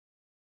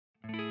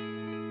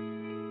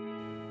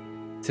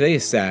Today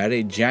is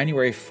Saturday,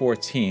 January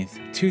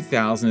 14th,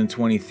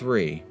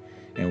 2023,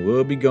 and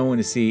we'll be going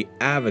to see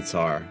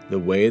Avatar: The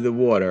Way of the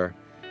Water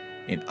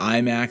in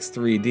IMAX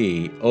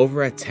 3D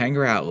over at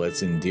Tanger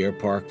Outlets in Deer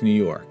Park, New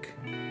York.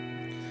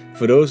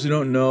 For those who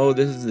don't know,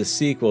 this is the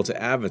sequel to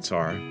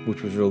Avatar,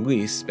 which was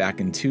released back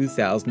in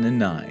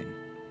 2009.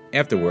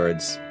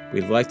 Afterwards,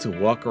 we'd like to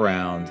walk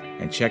around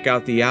and check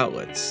out the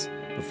outlets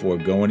before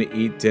going to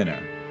eat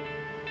dinner.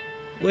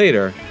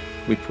 Later,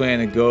 we plan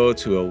to go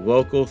to a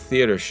local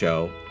theater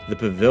show, The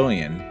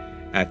Pavilion,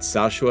 at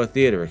South Shore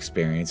Theater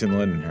Experience in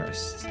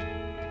Lindenhurst.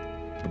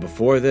 But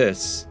before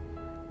this,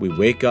 we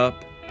wake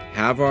up,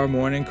 have our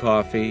morning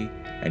coffee,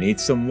 and eat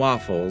some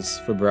waffles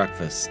for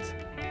breakfast.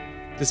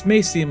 This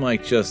may seem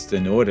like just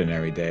an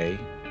ordinary day,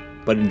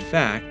 but in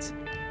fact,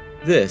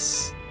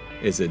 this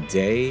is a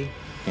day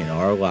in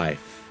our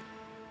life.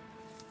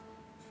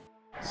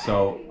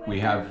 So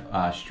we have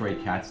stray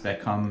cats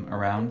that come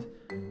around.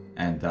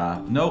 And,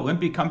 no,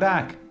 Limpy, come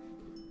back.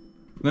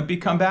 Limpy,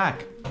 come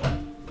back.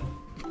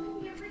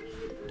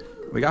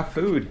 We got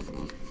food.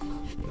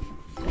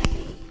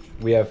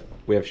 We have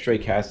stray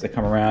cats that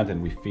come around and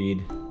we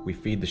feed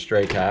the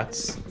stray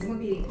cats.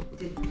 Limpy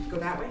did go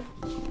that way?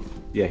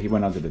 Yeah, he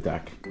went under the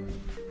deck. Okay,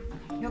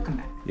 he'll come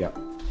back. Yep.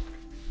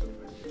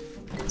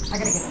 I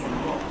gotta get the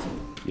other bowl too.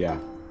 Yeah.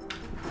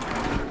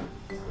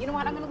 You know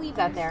what? I'm gonna leave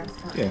that there.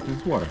 Yeah,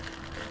 there's water.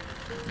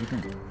 You can...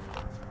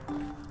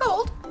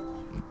 Gold.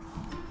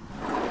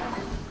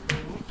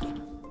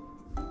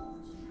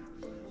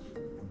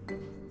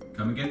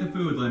 Come and get the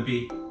food,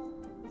 Limpy.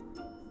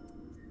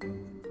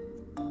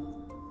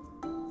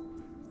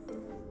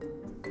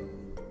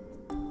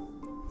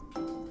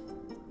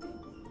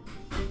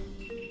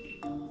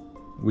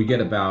 We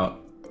get about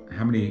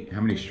how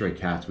many stray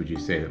cats would you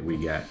say that we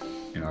get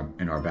in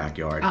our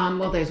backyard?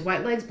 Well, there's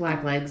white legs,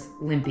 black legs,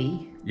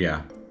 Limpy.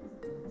 Yeah.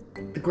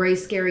 The gray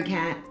scary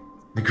cat.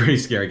 The gray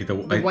scary cat.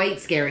 The white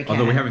scary cat.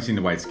 Although we haven't seen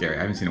the white scary. I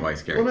haven't seen the white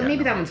scary cat. Well, then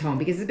maybe that one's home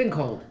because it's been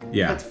cold.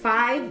 Yeah. So it's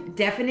 5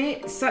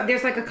 definite. So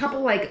there's like a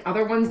couple like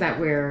other ones that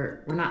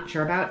we're not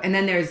sure about. And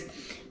then there's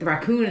the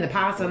raccoon and the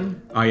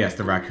possum. Oh yes,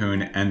 the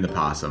raccoon and the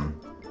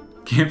possum.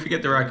 Can't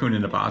forget the raccoon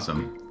and the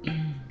possum.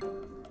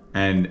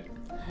 And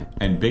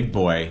Big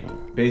Boy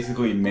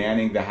basically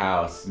manning the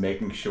house,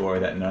 making sure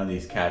that none of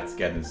these cats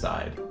get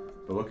inside.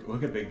 But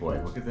look at Big Boy.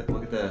 Look at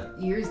the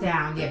Ears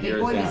down. Yeah, Big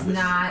ears Boy down. is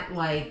not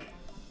like.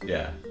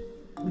 Yeah.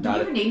 Did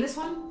you even name this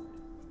one?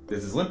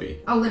 This is Limpy.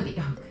 Oh, Limpy.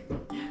 Oh,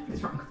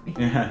 what's wrong with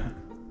me? Yeah.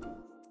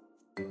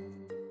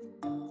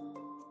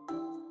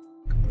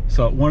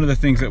 So one of the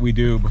things that we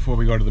do before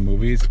we go to the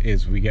movies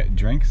is we get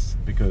drinks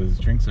because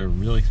drinks are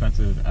really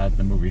expensive at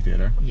the movie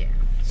theater. Yeah.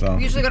 So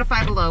We usually go to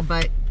Five Below,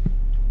 but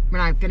we're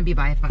not going to be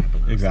by Five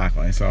Below.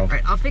 Exactly. So. All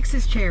right, I'll fix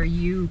his chair.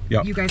 You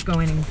guys go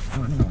in and.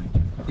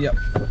 Yep.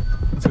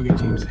 Let's go get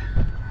James.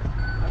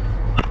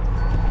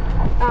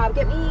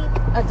 Get me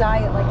a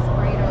diet like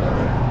Sprite or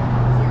serum.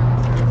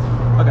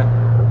 Okay.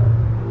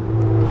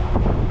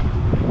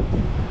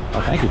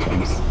 Oh, thank you,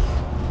 James.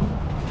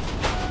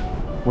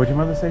 What did your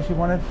mother say she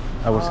wanted?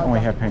 I was only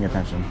half paying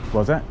attention. What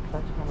was that?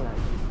 Dr. Pepper.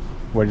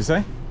 What did you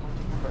say?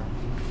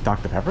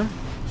 Dr. Pepper. Dr. Pepper?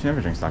 She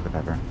never drinks Dr.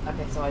 Pepper.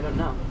 Okay, so I don't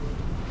know.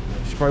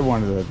 She probably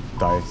wanted a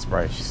Diet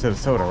Sprite. She said a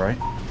soda, right?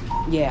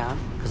 Yeah.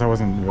 Because I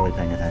wasn't really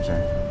paying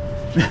attention.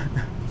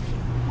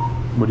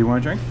 What do you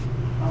want to drink?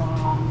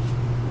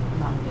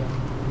 Mountain Dew.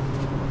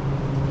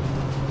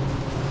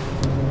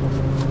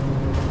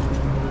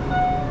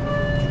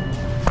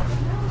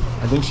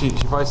 I think she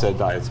probably said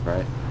Diet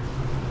Sprite. They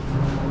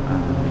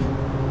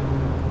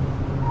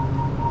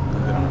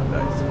don't have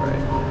Diet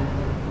Sprite.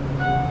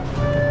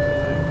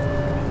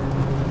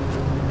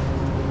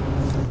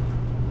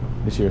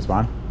 Did she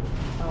respond?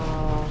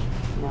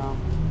 No.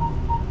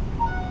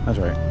 That's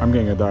right. I'm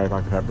getting a Diet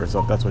Dr. Pepper,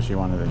 so if that's what she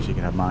wanted, then she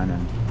can have mine,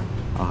 and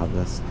I'll have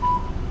this. Oh.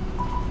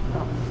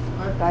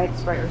 Diet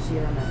Sprite or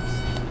Sierra Mix?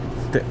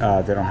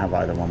 They don't have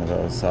either one of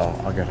those, so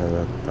I'll get her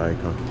the Diet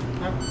Coke.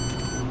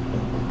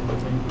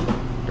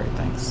 Great,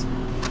 thanks.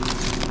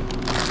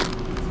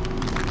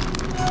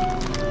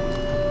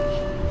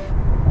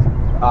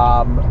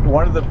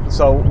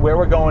 So where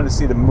we're going to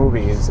see the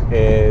movies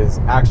is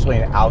actually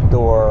an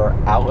outdoor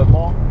outlet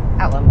mall.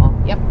 Outlet Mall,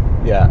 yep.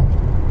 Yeah.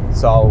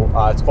 So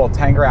it's called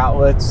Tanger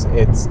Outlets.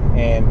 It's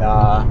in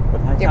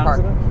what Deer town Park.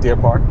 is it? Deer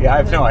Park. Yeah, I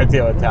have no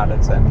idea what town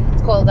it's in.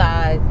 It's called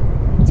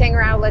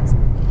Tanger Outlets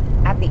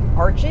at the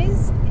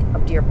Arches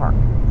of Deer Park.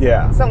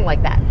 Yeah. Something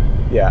like that.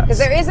 Yeah. Because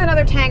there is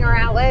another Tanger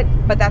Outlet,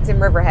 but that's in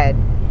Riverhead.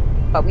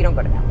 But we don't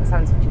go to that. That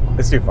sounds too far.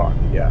 It's too far.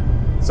 Yeah.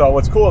 So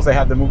what's cool is they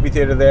have the movie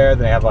theater there.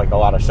 They have like a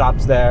lot of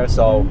shops there.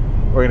 So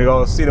we're gonna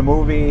go see the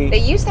movie. They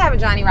used to have a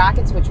Johnny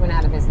Rockets, which went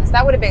out of business.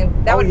 That would have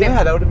been. That would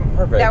have been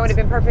perfect. That would have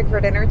been perfect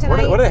for dinner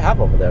tonight. What do they have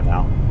over there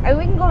now?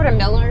 We can go over to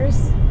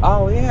Miller's.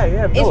 Oh yeah.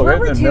 Is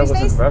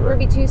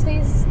Ruby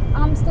Tuesdays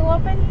still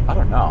open? I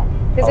don't know.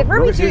 Because if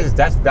Ruby Tuesdays,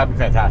 that'd be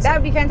fantastic.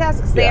 That would be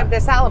fantastic. Cause they have the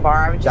salad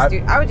bar. I would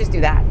just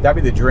do that.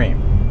 That'd be the dream.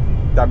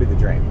 That'd be the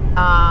dream.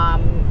 I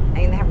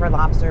mean, they have Red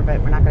Lobster, but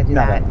we're not going to do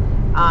that.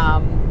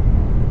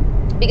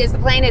 because the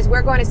plan is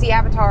we're going to see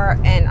Avatar,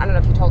 and I don't know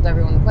if you told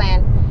everyone the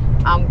plan.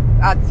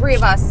 Three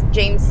of us,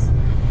 James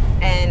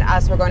and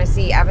us, we're going to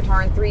see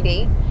Avatar in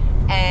 3D,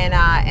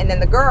 and then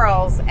the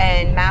girls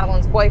and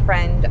Madeline's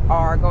boyfriend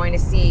are going to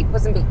see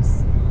Puss in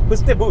Boots.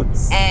 Puss in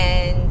Boots.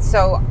 And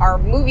so our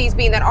movies,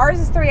 being that ours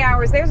is 3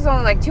 hours, theirs is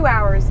only like 2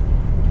 hours,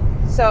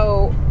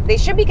 so they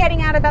should be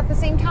getting out about the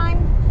same time,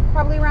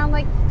 probably around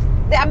like,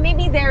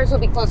 maybe theirs will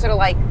be closer to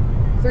like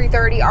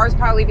 3:30. Ours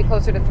probably be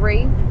closer to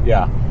 3.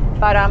 Yeah.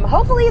 But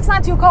hopefully it's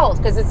not too cold,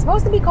 because it's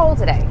supposed to be cold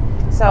today.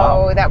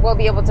 So that we'll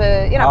be able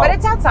to, you know, but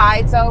it's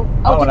outside. So,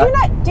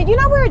 did you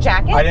not wear a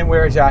jacket? I didn't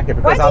wear a jacket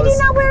because Why did you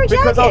not wear a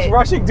jacket? Because I was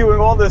rushing doing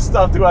all this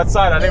stuff to go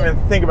outside. I didn't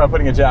even think about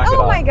putting a jacket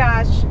on. Oh my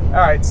gosh. All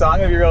right, so I'm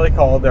gonna be really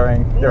cold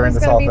during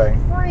this whole thing. It's gonna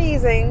be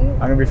freezing. I'm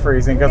gonna be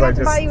freezing because I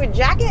just buy you a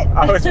jacket.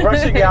 I was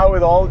rushing out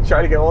with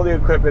trying to get all the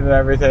equipment and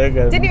everything.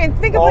 And didn't even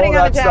think of putting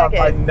on a jacket.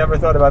 Stuff, I never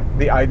thought about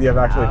the idea of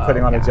actually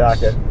putting on a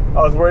jacket.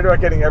 I was worried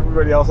about getting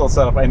everybody else all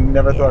set up. I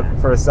never thought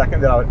for a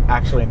second that I would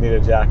actually need a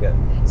jacket.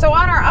 So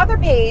on our other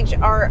page,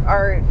 our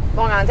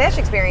Long Island Dash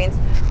experience,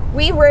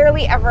 we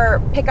rarely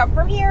ever pick up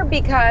from here,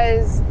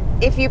 because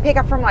if you pick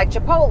up from like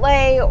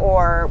Chipotle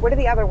or what are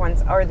the other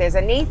ones? Or there's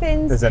a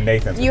Nathan's. There's a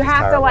Nathan's. You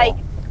have to like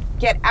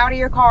get out of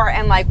your car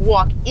and like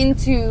walk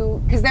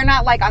into, because they're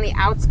not like on the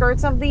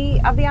outskirts of the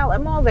outlet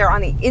mall. They're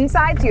on the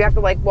inside, so you have to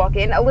like walk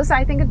in. Alyssa,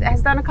 I think,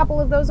 has done a couple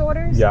of those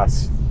orders.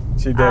 Yes.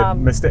 She did.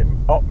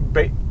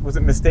 Was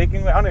it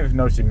mistakenly? I don't even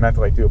know if she meant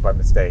to like do it by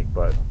mistake,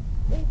 but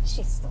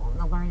she's still in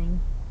the learning.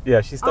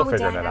 Yeah, she's still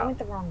figuring it out. I went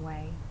the wrong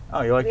way.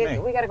 Oh, you like me?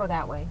 We got to go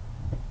that way,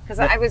 because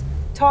I was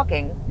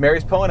talking.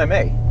 Mary's pulling at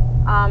me.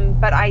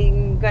 But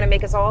I'm gonna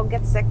make us all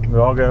get sick.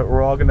 We're all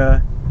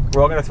gonna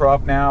throw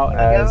up now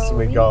as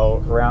we go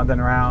round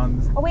and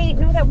round. Oh wait,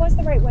 no, that was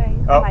the right way.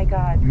 Oh my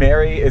God.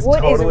 Mary is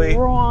totally. What is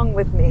wrong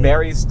with me?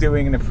 Mary's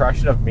doing an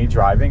impression of me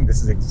driving.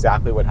 This is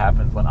exactly what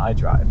happens when I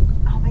drive.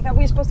 Oh my God,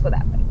 we were supposed to go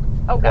that way.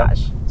 Oh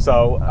gosh.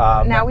 So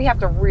now we have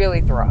to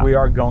really throw up. We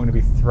are going to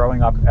be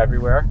throwing up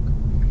everywhere.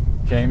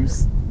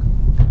 James,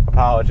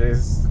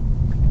 apologies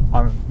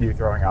on you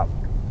throwing up.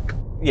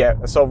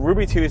 Yeah, so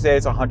Ruby Tuesday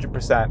is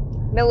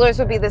 100%. Miller's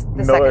would be the second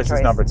choice. Miller's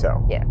is number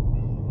 2. Yeah.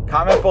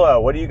 Comment below,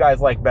 what do you guys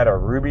like better,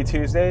 Ruby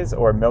Tuesdays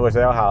or Miller's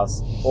Ale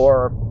House,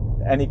 or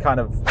any kind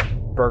of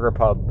burger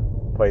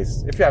pub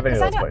place, if you have any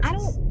of those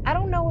places? I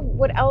don't know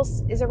what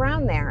else is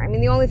around there. I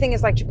mean, the only thing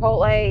is like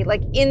Chipotle,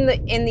 like in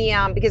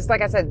the because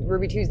like I said,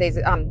 Ruby Tuesdays,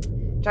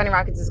 Johnny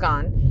Rockets is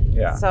gone.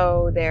 Yeah.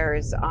 So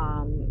there's I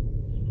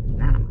don't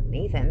know,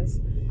 Nathan's.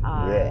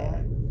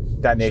 Yeah.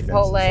 That Nathan's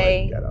Chipotle. Is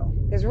like ghetto.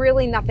 There's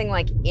really nothing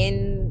like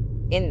in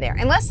there,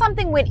 unless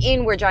something went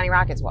in where Johnny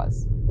Rockets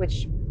was,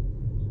 which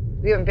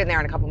we haven't been there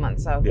in a couple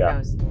months, so who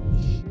knows.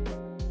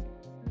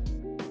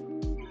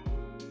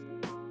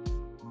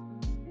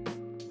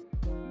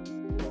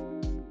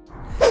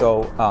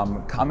 So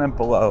comment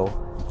below.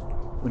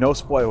 No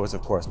spoilers,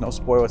 of course. No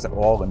spoilers at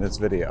all in this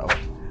video.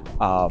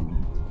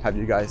 Have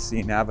you guys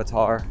seen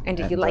Avatar? And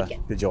did you like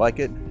it? Did you like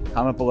it?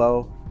 Comment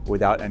below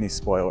without any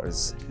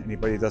spoilers.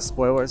 Anybody does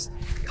spoilers,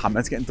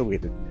 comments getting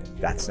deleted.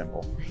 That's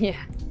simple.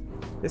 Yeah.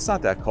 It's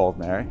not that cold,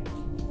 Mary.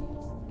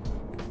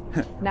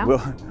 No?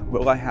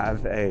 Will I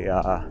have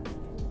a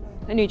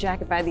new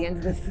jacket by the end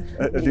of this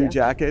video? A new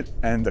jacket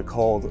and a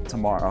cold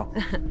tomorrow?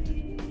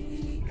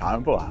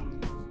 Comment below.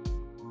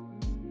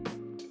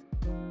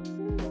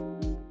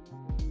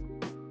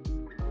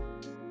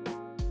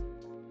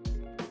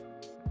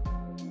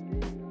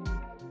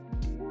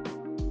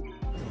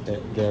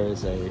 There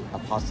is a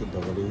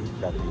possibility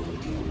that the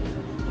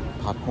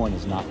popcorn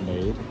is not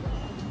made,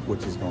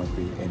 which is going to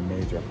be a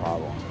major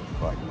problem.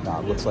 But no,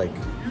 it looks like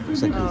did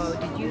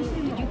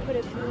you put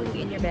a food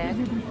in your bag?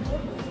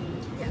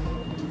 Yeah.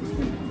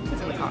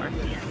 It's in the car.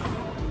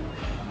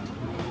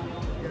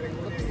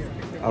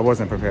 I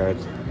wasn't prepared.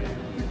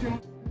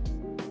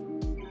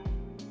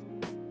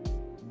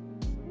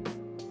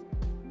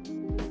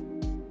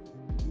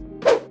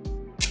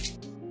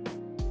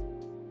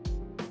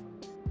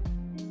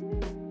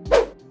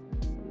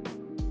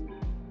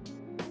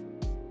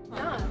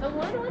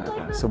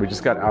 So we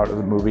just got out of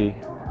the movie,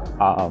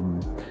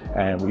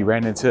 and we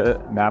ran into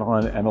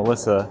Madeline and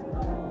Alyssa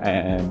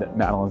and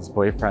Madeline's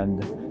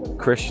boyfriend,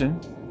 Christian.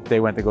 They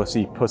went to go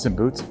see Puss in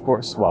Boots, of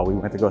course, while we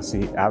went to go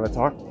see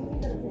Avatar.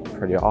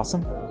 Pretty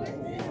awesome.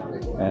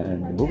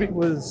 And the movie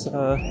was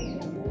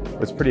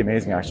pretty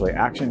amazing, actually.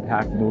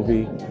 Action-packed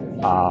movie.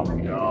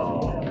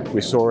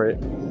 We saw it,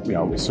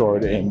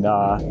 in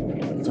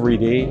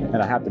 3D,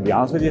 and I have to be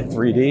honest with you,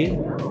 3D.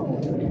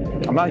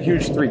 I'm not a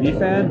huge 3D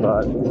fan,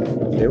 but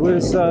it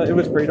was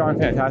pretty darn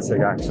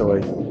fantastic,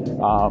 actually.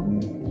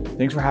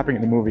 Things were happening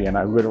in the movie, and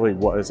I literally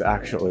was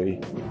actually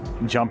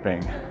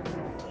jumping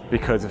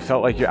because it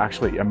felt like you're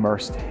actually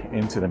immersed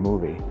into the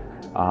movie.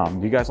 Do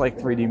you guys like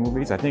 3D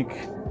movies?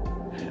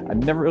 I've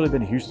never really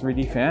been a huge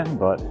 3D fan,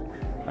 but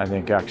I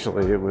think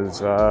actually it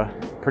was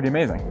pretty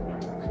amazing.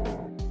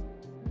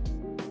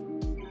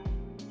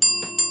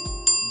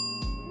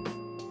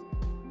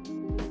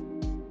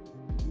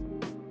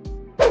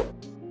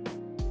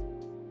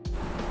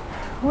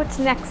 what's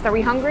next? Are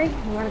we hungry?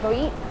 You want to go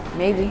eat?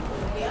 Maybe.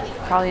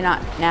 Probably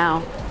not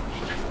now.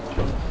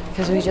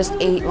 Because we just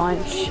ate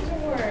lunch.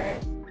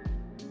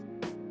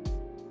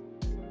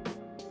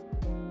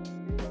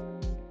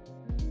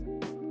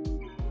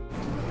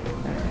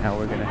 Now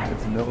we're gonna head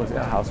to Miller's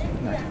house for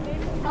the night.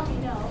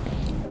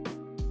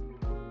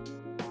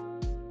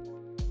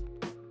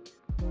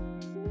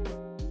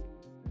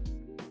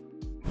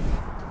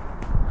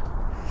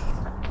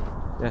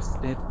 Yes,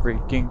 it's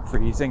freaking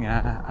freezing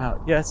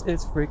out. Yes,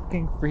 it's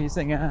freaking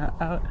freezing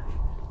out.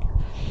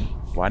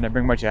 Why didn't I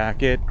bring my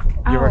jacket?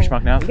 You're a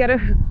schmuck now? We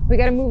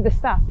gotta move the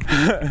stuff.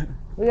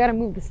 We gotta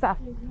move the stuff.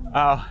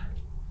 Oh.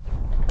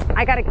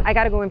 I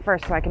gotta go in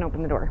first so I can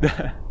open the door.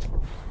 Yeah,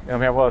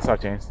 we have all the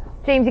stuff, James.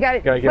 James, you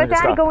gotta let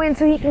Daddy go in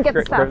so he can get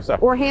the Grab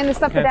stuff. Or hand the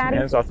stuff to Daddy.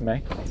 Hand the stuff to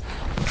me.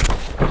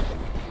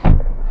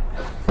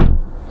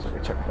 So we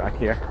check back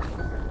here.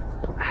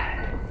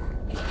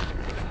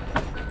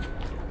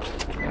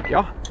 Thank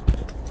you.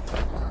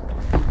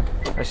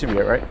 That should be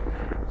it, right?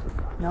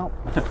 Nope.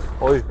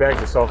 All these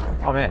bags are so...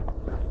 Oh man,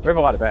 we have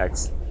a lot of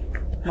bags.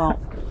 Well.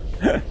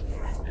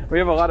 We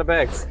have a lot of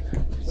bags.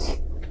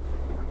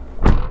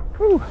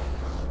 Whew.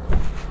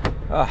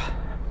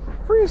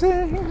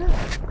 Freezing.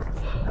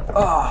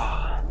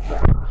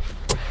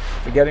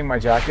 Forgetting my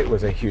jacket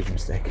was a huge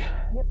mistake.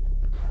 Yep.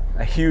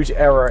 A huge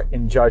error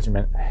in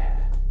judgment.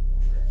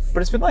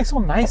 But it's been like so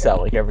nice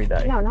out like every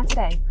day. No, not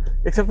today.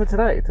 Except for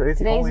today. Today's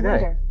the only day.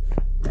 Winter.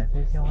 Yeah,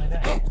 today's the only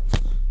day.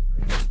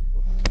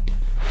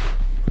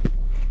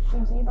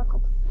 James, are you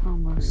buckled?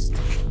 Almost.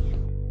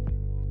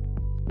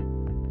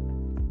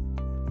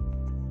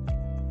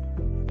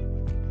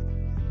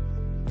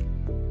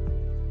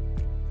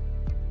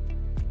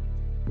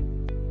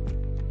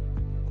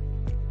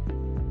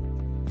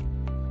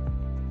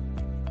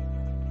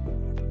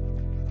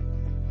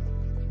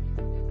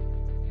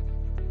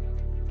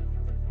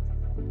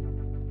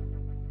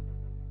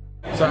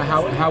 So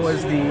how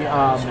was the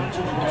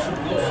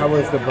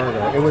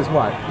burger? It was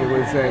what? It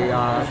was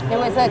It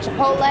was a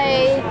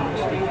Chipotle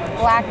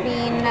black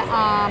bean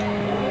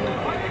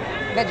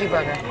veggie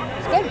burger.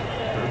 It's good.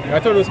 I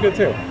thought it was good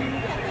too.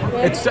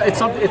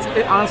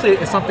 Honestly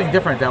it's something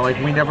different that like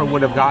we never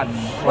would have gotten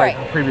like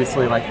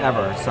previously like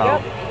ever. So.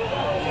 Yep.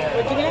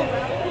 What'd you get?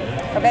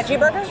 A veggie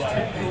burger?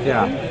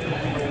 Yeah.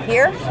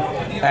 Here?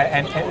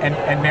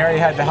 And Mary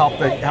had to help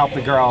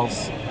the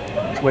girls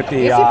with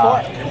the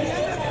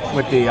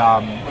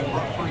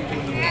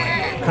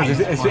because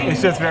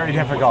it's just very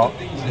difficult.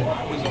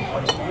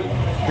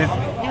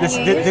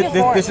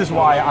 This is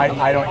why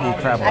I don't eat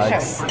crab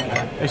legs.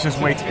 It's just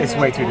way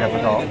too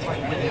difficult.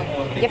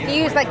 You have to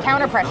use like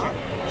counter pressure.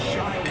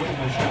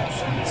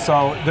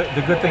 So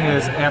the good thing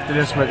is after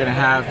this we're gonna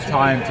have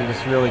time to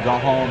just really go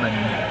home and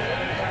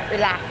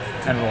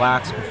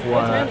relax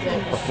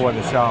before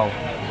the show.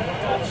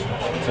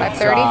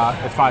 5:30.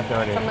 It's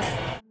 5:30.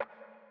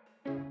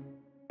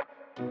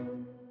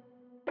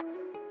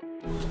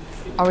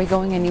 Are we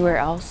going anywhere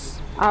else?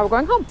 We're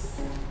going home.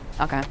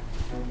 Okay.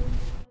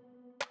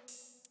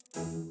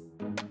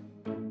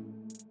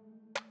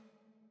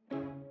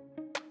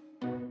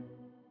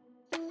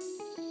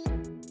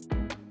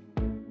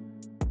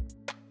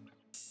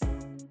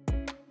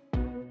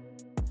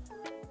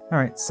 All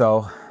right,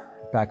 so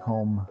back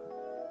home,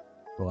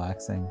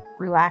 relaxing.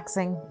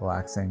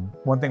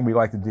 One thing we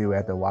like to do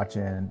after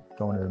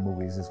going to the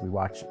movies is we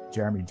watch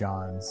Jeremy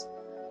Johns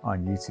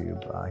on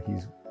YouTube.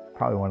 He's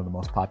probably one of the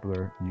most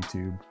popular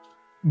YouTube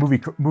movie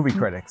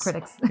critics.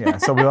 Yeah.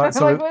 So we love.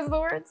 What's the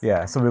words?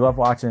 Yeah. So we love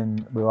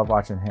watching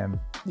him.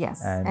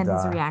 Yes. And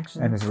his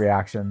reactions. And his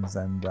reactions.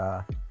 And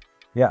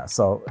yeah.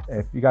 So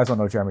if you guys don't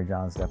know Jeremy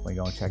Johns, definitely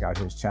go and check out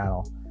his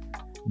channel.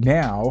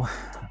 Now,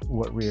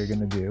 what we are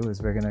going to do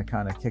is we're going to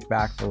kind of kick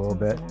back for a little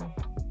bit.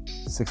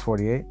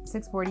 6:48.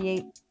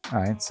 6:48.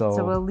 All right.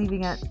 So we're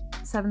leaving at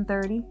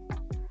 7:30.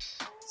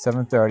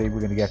 7:30. We're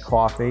going to get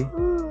coffee.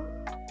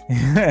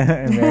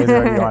 And Mary's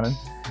already yawning.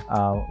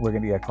 We're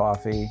going to get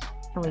coffee.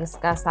 And we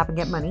just got to stop and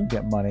get money.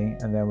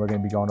 And then we're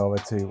going to be going over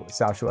to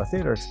South Shore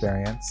Theater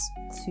Experience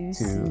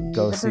to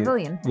go see the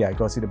Pavilion. Yeah,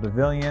 go see the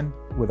Pavilion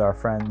with our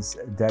friends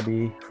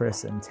Debbie,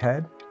 Chris, and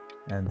Ted.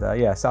 And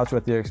yeah, South Shore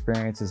Theater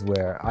Experience is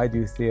where I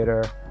do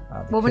theater.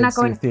 We're not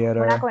going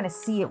to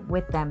see it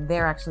with them.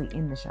 They're actually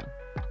in the show.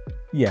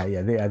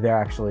 Yeah, they're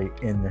actually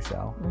in the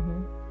show.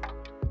 Mm-hmm.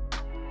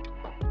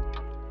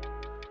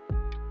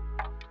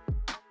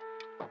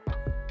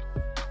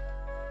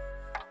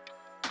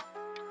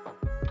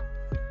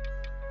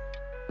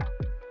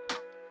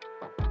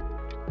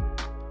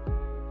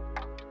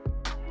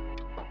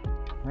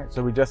 All right,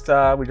 so we just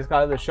got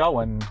out of the show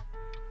and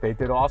they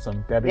did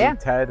awesome. Debbie,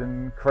 Ted,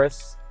 and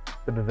Chris,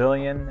 the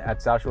Pavilion at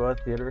South Shore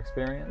Theater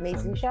Experience.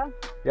 Amazing show.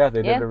 Yeah,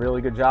 they did a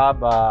really good job.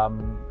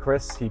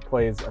 Chris, he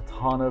plays a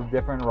ton of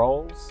different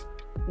roles.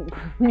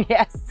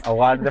 Yes. A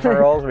lot of different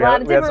roles. A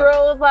lot of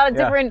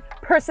different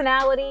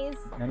personalities.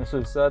 And this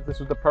was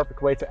the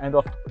perfect way to end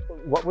off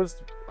what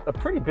was a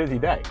pretty busy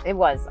day. It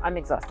was. I'm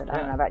exhausted. I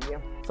don't know about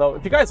you. So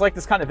if you guys like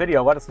this kind of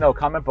video, let us know.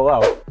 Comment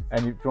below.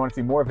 And if you want to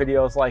see more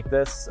videos like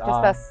this, Just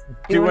us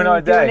doing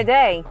a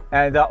day.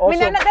 And also, I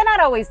mean, they're not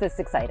always this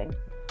exciting.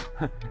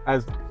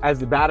 as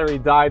the battery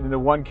died in the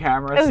one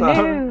camera,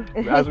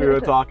 as we were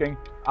talking.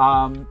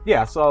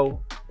 Yeah,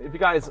 so if you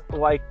guys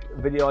like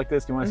a video like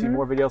this, you want to see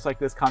more videos like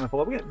this, comment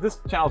below. This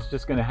channel is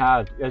just going to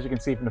have, as you can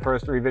see from the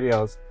first 3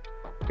 videos,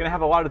 going to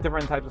have a lot of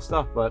different types of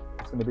stuff, but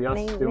it's going to be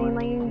us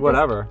doing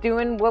whatever.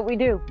 Doing what we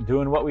do.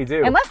 Doing what we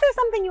do. Unless there's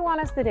something you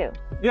want us to do.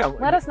 Yeah.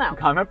 Let us know.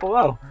 Comment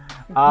below.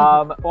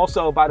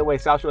 Also, by the way,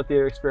 South Shore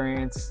Theater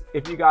Experience,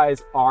 if you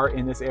guys are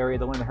in this area,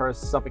 the Lindenhurst,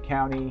 Suffolk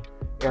County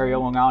area,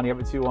 Long Island, you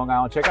ever to Long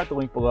Island, check out the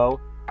link below.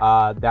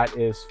 That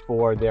is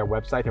for their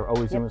website. They're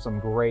always doing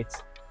some great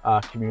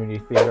community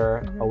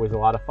theater, always a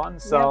lot of fun.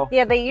 So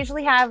yeah, they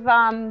usually have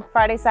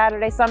Friday,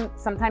 Saturday,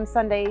 sometimes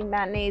Sunday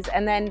matinees,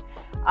 and then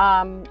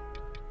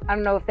I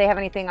don't know if they have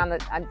anything on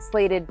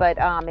slated, but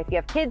if you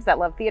have kids that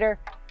love theater,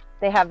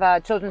 they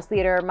have children's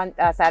theater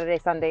Saturday,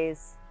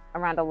 Sundays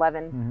around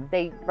 11.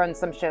 They run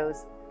some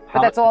shows,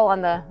 but that's all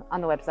on the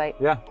website.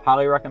 Yeah,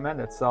 highly recommend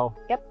it. So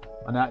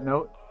on that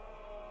note,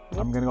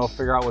 I'm gonna go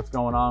figure out what's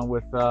going on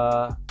with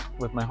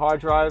my hard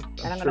drive.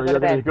 I'm sure you're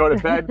gonna go to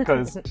bed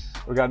because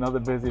we got another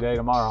busy day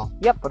tomorrow.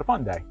 But a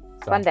fun day.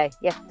 So. Fun day.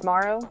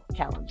 Tomorrow,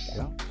 challenge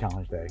day.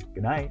 Challenge day.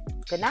 Good night.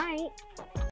 Good night.